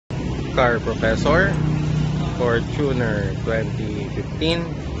Car Professor Fortuner 2015.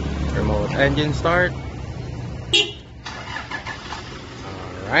 Remote engine start.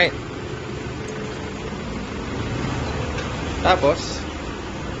 Alright. Tapos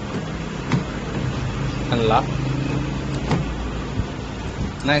unlock.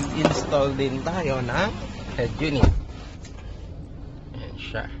 Nag-install din tayo ng head unit. Ayan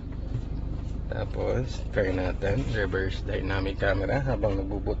siya. Tapos try natin reverse dynamic camera habang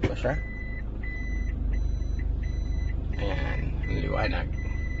nagbo-boot pa siya. Ayan, liwanag.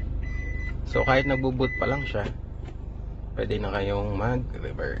 So kahit nagbo-boot pa lang siya, pwede na kayong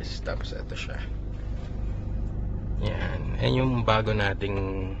mag-reverse. Tapos ito siya. Yan. Ayan yung bago nating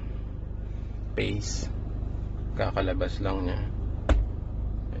pace. Kakalabas lang niya.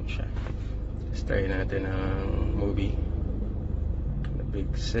 Ayan siya. Try natin ang movie. The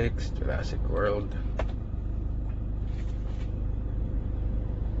Big Six, Jurassic World.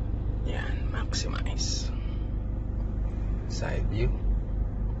 Yan. Maximize. Side view.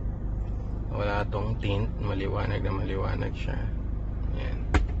 Wala tong tint. Maliwanag na maliwanag siya. Yan.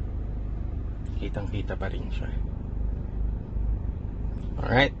 Kitang-kita pa rin siya.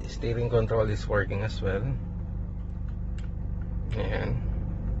 Alright, steering control is working as well. Ayan.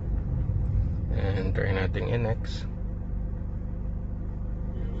 And try natin NX.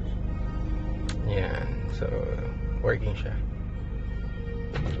 Ayan. So, working siya.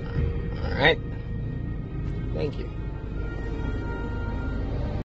 Alright. Thank you.